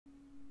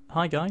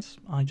Hi guys,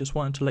 I just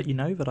wanted to let you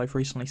know that I've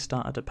recently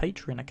started a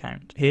Patreon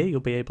account. Here you'll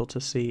be able to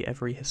see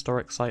every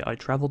historic site I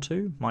travel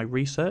to, my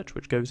research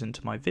which goes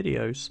into my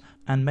videos,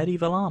 and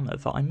medieval armour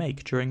that I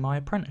make during my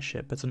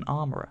apprenticeship as an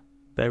armourer.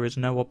 There is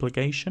no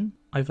obligation,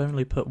 I've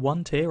only put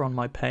one tier on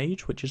my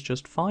page which is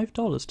just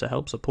 $5 to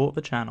help support the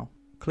channel.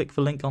 Click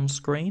the link on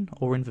screen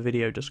or in the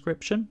video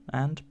description,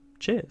 and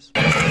cheers!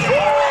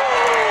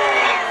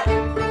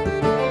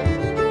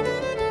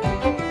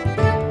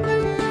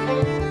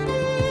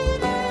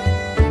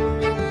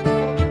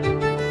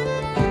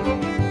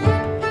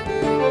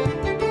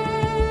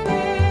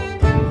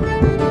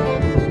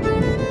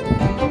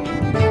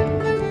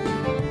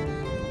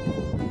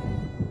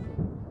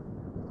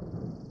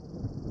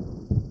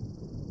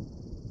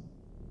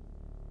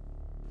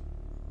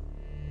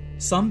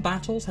 Some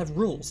battles have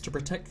rules to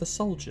protect the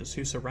soldiers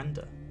who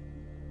surrender.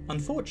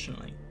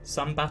 Unfortunately,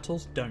 some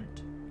battles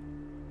don't.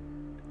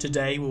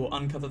 Today we will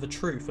uncover the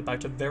truth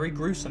about a very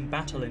gruesome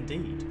battle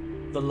indeed,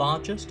 the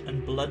largest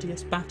and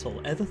bloodiest battle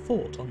ever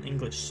fought on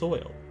English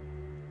soil.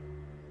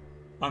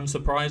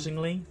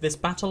 Unsurprisingly, this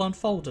battle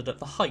unfolded at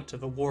the height of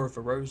the War of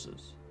the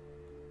Roses.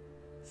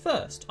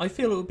 First, I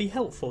feel it would be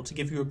helpful to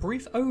give you a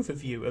brief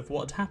overview of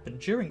what had happened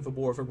during the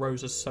War of the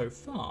Roses so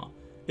far.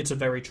 It's a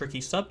very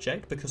tricky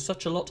subject because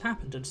such a lot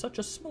happened in such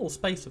a small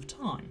space of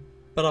time,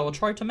 but I will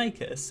try to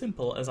make it as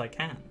simple as I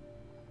can.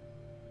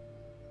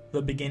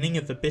 The beginning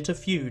of the bitter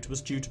feud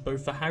was due to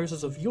both the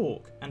houses of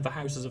York and the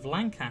houses of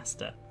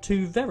Lancaster,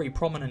 two very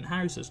prominent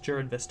houses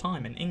during this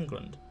time in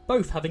England,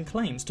 both having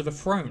claims to the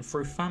throne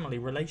through family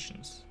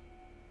relations.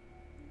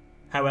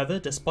 However,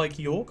 despite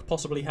York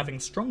possibly having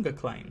stronger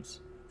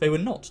claims, they were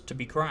not to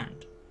be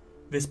crowned.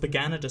 This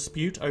began a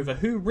dispute over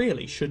who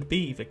really should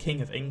be the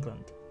King of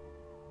England.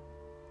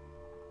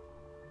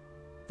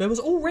 There was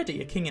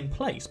already a king in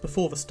place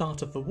before the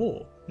start of the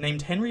war,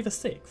 named Henry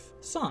VI,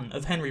 son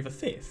of Henry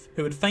V,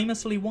 who had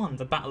famously won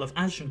the Battle of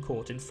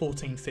Agincourt in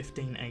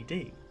 1415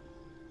 AD.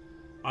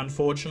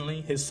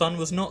 Unfortunately, his son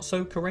was not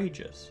so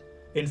courageous.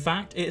 In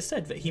fact, it is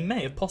said that he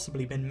may have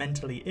possibly been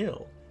mentally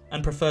ill,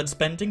 and preferred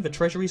spending the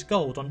treasury's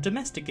gold on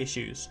domestic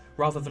issues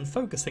rather than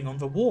focusing on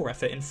the war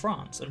effort in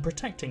France and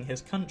protecting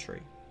his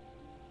country.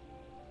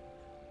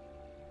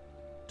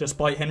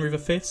 Despite Henry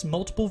V's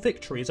multiple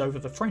victories over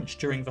the French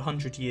during the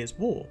 100 Years'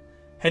 War,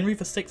 Henry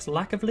VI's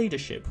lack of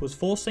leadership was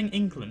forcing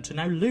England to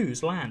now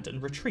lose land and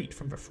retreat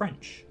from the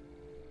French.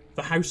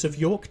 The House of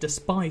York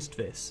despised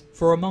this,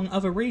 for among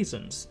other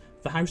reasons,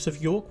 the House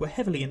of York were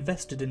heavily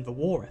invested in the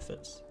war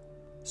efforts,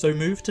 so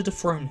moved to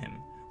dethrone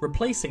him,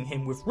 replacing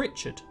him with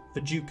Richard,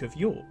 the Duke of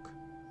York.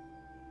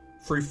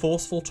 Through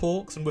forceful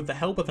talks and with the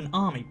help of an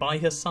army by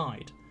his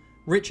side,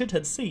 Richard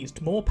had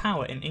seized more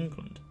power in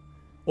England,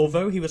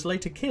 although he was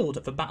later killed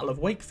at the Battle of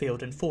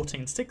Wakefield in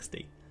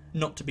 1460,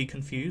 not to be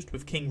confused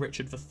with King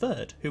Richard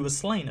III, who was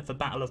slain at the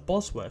Battle of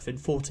Bosworth in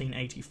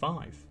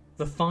 1485,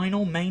 the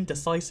final main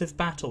decisive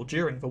battle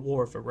during the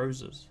War of the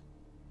Roses.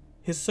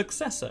 His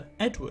successor,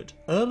 Edward,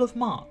 Earl of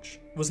March,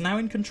 was now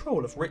in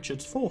control of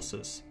Richard's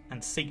forces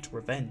and sought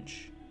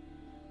revenge.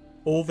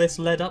 All this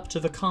led up to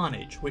the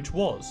carnage which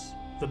was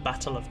the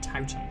Battle of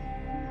Towton.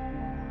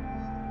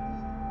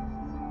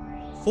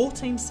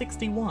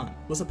 1461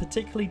 was a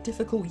particularly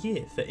difficult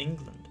year for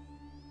England.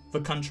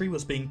 The country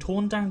was being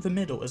torn down the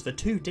middle as the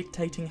two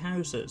dictating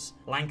houses,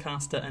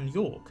 Lancaster and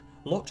York,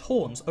 locked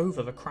horns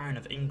over the crown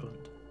of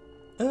England.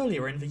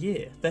 Earlier in the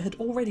year, there had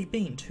already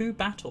been two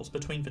battles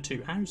between the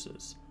two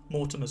houses,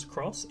 Mortimer's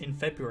Cross in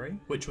February,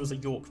 which was a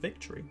York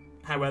victory.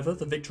 However,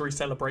 the victory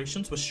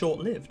celebrations were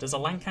short-lived as a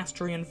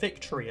Lancastrian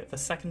victory at the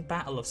Second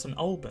Battle of St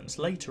Albans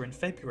later in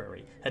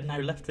February had now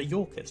left the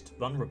Yorkists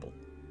vulnerable.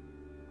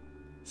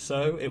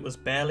 So it was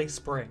barely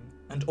spring,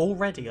 and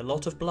already a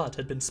lot of blood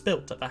had been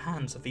spilt at the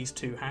hands of these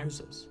two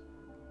houses.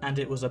 And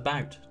it was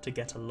about to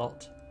get a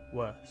lot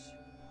worse.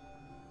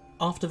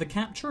 After the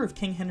capture of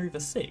King Henry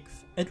VI,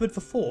 Edward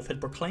IV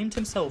had proclaimed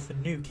himself a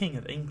new King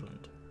of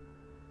England.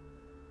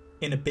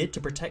 In a bid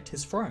to protect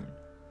his throne,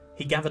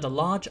 he gathered a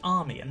large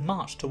army and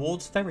marched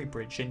towards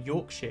Ferrybridge in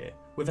Yorkshire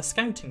with a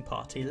scouting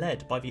party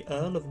led by the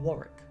Earl of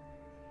Warwick.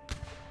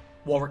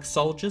 Warwick's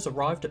soldiers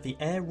arrived at the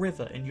Aire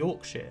River in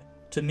Yorkshire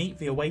to meet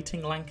the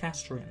awaiting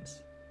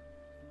Lancastrians.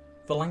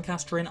 The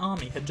Lancastrian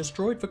army had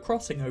destroyed the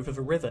crossing over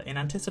the river in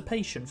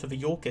anticipation for the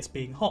Yorkists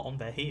being hot on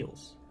their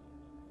heels.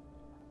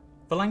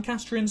 The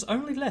Lancastrians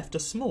only left a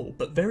small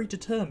but very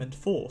determined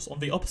force on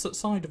the opposite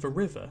side of the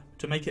river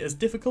to make it as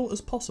difficult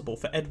as possible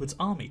for Edward's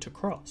army to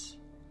cross.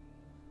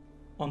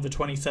 On the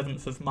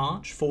 27th of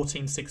March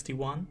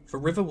 1461, the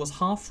river was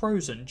half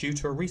frozen due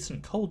to a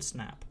recent cold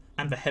snap,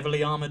 and the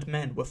heavily armoured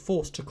men were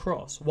forced to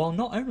cross while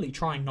not only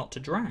trying not to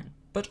drown,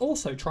 but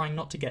also trying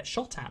not to get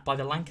shot at by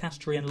the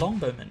Lancastrian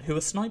longbowmen who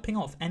were sniping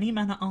off any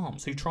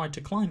man-at-arms who tried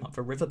to climb up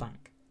the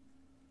riverbank.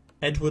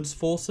 Edward's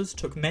forces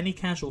took many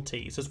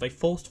casualties as they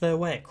forced their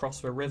way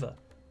across the river,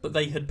 but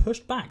they had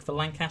pushed back the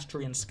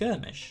Lancastrian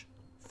skirmish,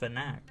 for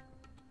now.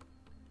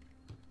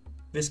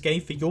 This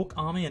gave the York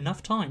army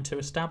enough time to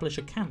establish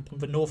a camp on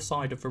the north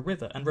side of the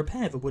river and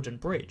repair the wooden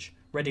bridge,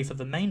 ready for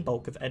the main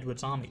bulk of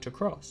Edward's army to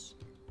cross.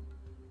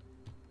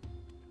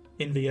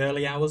 In the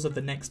early hours of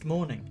the next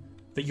morning,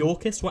 the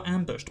Yorkists were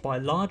ambushed by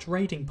a large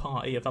raiding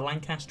party of the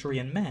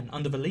Lancastrian men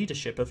under the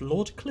leadership of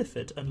Lord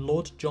Clifford and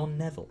Lord John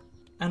Neville.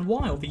 And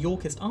while the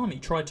Yorkist army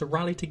tried to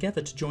rally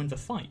together to join the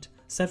fight,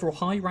 several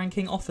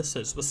high-ranking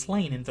officers were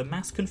slain in the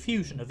mass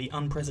confusion of the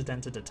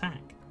unprecedented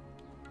attack.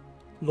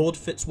 Lord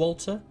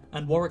Fitzwalter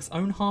and Warwick's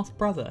own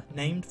half-brother,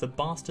 named the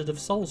Bastard of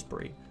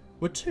Salisbury,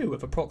 were two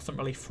of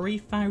approximately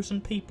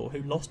 3,000 people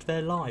who lost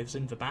their lives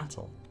in the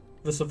battle.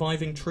 The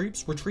surviving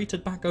troops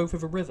retreated back over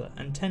the river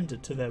and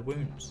tended to their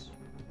wounds.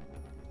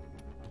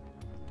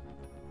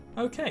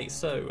 Okay,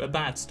 so a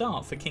bad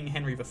start for King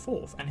Henry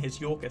IV and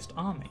his Yorkist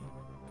army.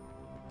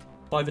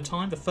 By the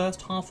time the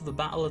first half of the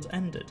battle had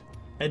ended,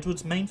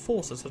 Edward's main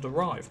forces had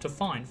arrived to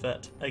find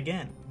that,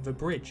 again, the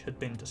bridge had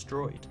been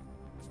destroyed.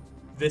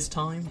 This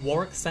time,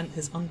 Warwick sent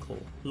his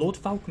uncle, Lord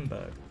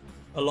Falkenberg,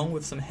 along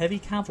with some heavy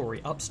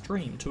cavalry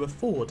upstream to a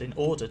ford in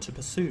order to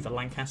pursue the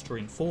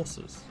Lancastrian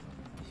forces.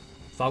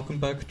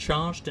 Falkenberg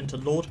charged into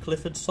Lord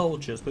Clifford's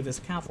soldiers with his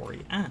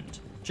cavalry and,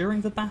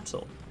 during the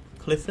battle,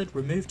 Clifford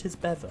removed his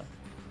bever,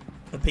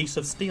 a piece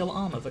of steel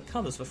armour that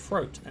covers the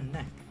throat and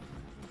neck.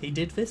 He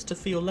did this to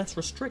feel less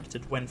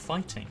restricted when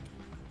fighting.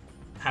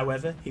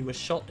 However, he was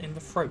shot in the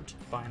throat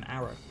by an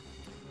arrow.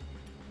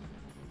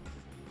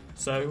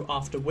 So,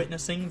 after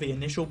witnessing the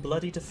initial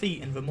bloody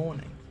defeat in the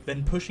morning,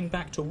 then pushing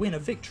back to win a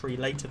victory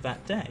later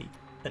that day,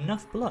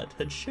 enough blood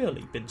had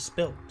surely been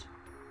spilt.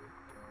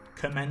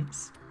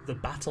 Commence the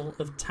Battle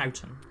of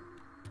Towton.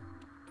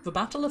 The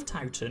Battle of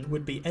Towton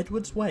would be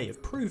Edward's way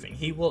of proving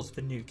he was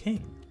the new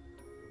king.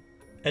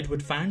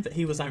 Edward found that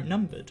he was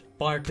outnumbered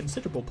by a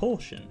considerable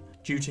portion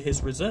due to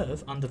his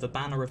reserve under the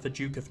banner of the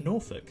Duke of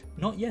Norfolk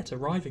not yet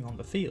arriving on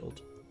the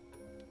field.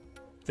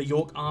 The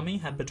York army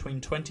had between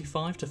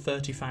 25 to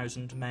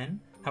 30,000 men,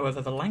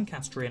 however the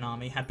Lancastrian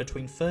army had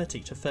between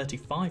 30 to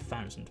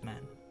 35,000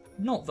 men.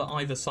 Not that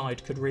either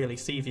side could really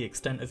see the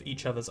extent of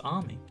each other's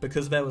army,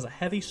 because there was a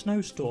heavy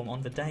snowstorm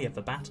on the day of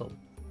the battle.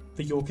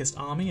 The Yorkist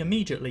army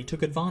immediately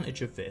took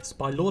advantage of this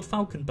by Lord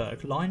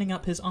Falkenberg lining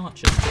up his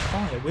archers to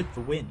fire with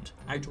the wind,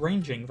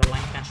 outranging the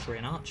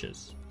Lancastrian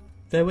archers.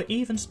 There were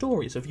even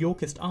stories of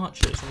Yorkist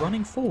archers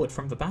running forward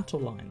from the battle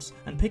lines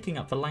and picking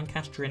up the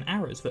Lancastrian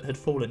arrows that had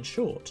fallen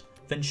short,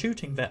 then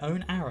shooting their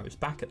own arrows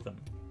back at them.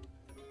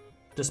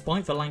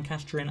 Despite the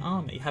Lancastrian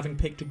army having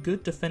picked a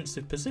good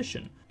defensive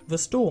position, the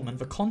storm and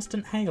the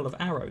constant hail of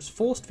arrows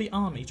forced the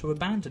army to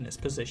abandon its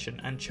position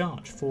and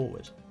charge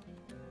forward.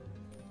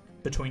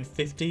 Between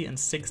 50 and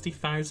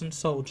 60,000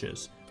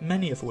 soldiers,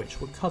 many of which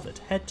were covered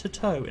head to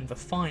toe in the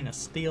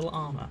finest steel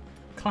armour,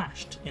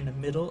 clashed in the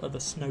middle of a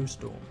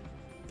snowstorm.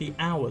 The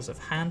hours of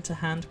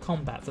hand-to-hand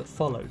combat that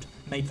followed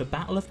made the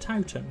Battle of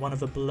Towton one of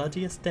the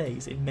bloodiest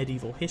days in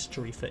medieval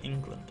history for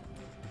England.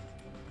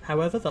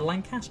 However, the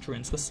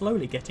Lancastrians were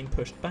slowly getting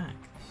pushed back,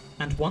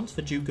 and once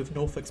the Duke of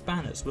Norfolk's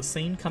banners were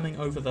seen coming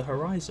over the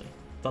horizon,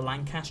 the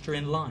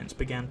Lancastrian lines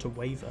began to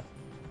waver.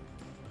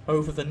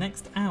 Over the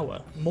next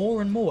hour,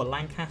 more and more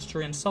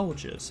Lancastrian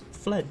soldiers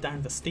fled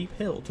down the steep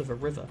hill to the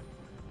river.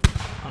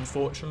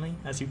 Unfortunately,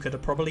 as you could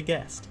have probably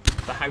guessed,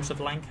 the House of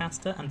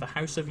Lancaster and the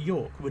House of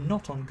York were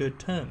not on good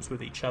terms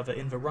with each other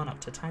in the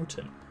run-up to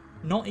Towton,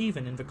 not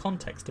even in the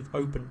context of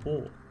open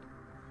war.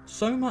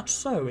 So much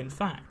so, in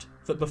fact,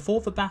 that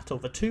before the battle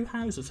the two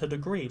houses had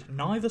agreed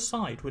neither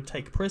side would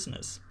take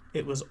prisoners.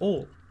 It was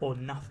all or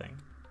nothing.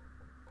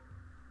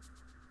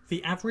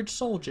 The average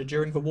soldier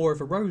during the War of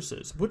the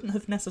Roses wouldn't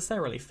have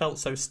necessarily felt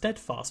so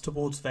steadfast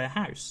towards their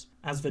house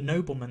as the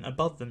noblemen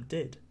above them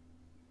did.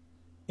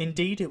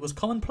 Indeed, it was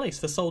commonplace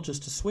for soldiers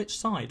to switch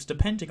sides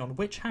depending on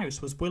which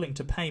house was willing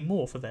to pay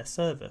more for their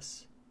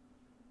service.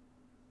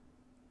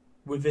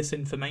 With this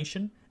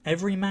information,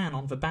 every man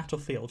on the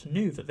battlefield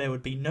knew that there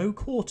would be no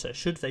quarter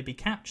should they be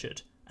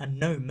captured, and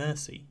no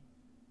mercy.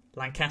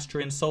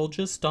 Lancastrian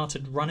soldiers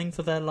started running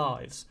for their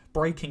lives,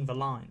 breaking the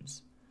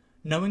lines,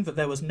 knowing that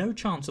there was no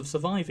chance of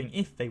surviving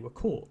if they were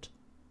caught.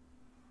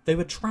 They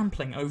were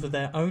trampling over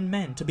their own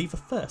men to be the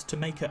first to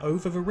make it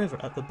over the river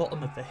at the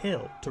bottom of the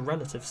hill to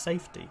relative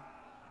safety.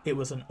 It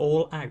was an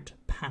all-out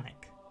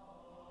panic.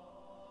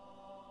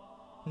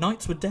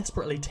 Knights were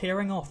desperately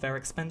tearing off their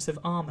expensive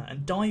armour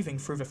and diving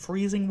through the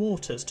freezing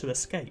waters to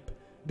escape,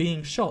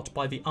 being shot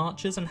by the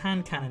archers and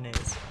hand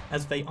cannoneers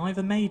as they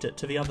either made it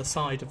to the other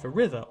side of the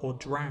river or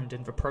drowned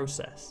in the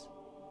process.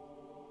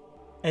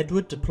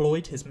 Edward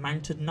deployed his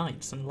mounted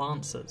knights and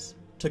lancers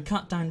to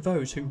cut down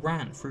those who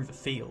ran through the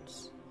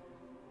fields.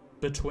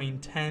 Between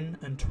 10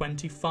 and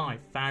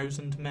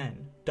 25,000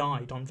 men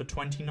died on the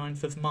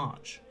 29th of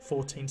March,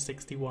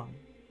 1461,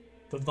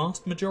 the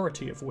vast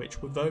majority of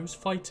which were those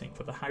fighting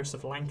for the House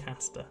of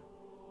Lancaster,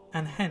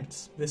 and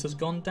hence this has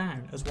gone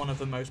down as one of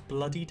the most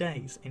bloody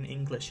days in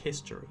English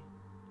history.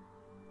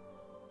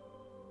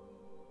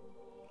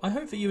 I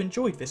hope that you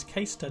enjoyed this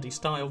case study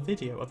style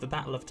video of the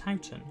Battle of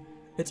Towton.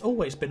 It's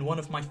always been one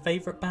of my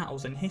favourite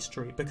battles in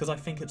history because I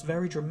think it's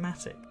very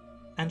dramatic,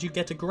 and you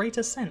get a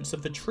greater sense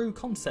of the true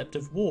concept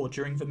of war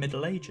during the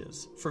Middle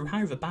Ages through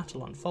how the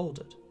battle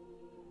unfolded.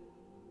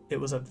 It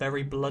was a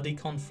very bloody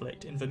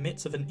conflict in the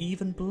midst of an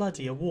even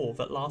bloodier war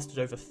that lasted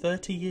over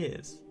 30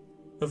 years.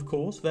 Of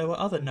course, there were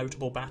other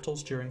notable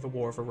battles during the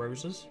War of the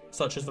Roses,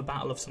 such as the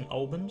Battle of St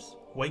Albans,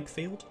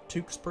 Wakefield,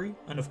 Tewkesbury,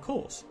 and of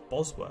course,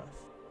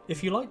 Bosworth.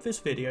 If you like this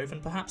video,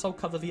 then perhaps I'll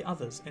cover the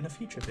others in a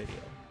future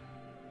video.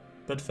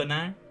 But for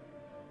now,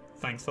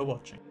 thanks for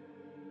watching.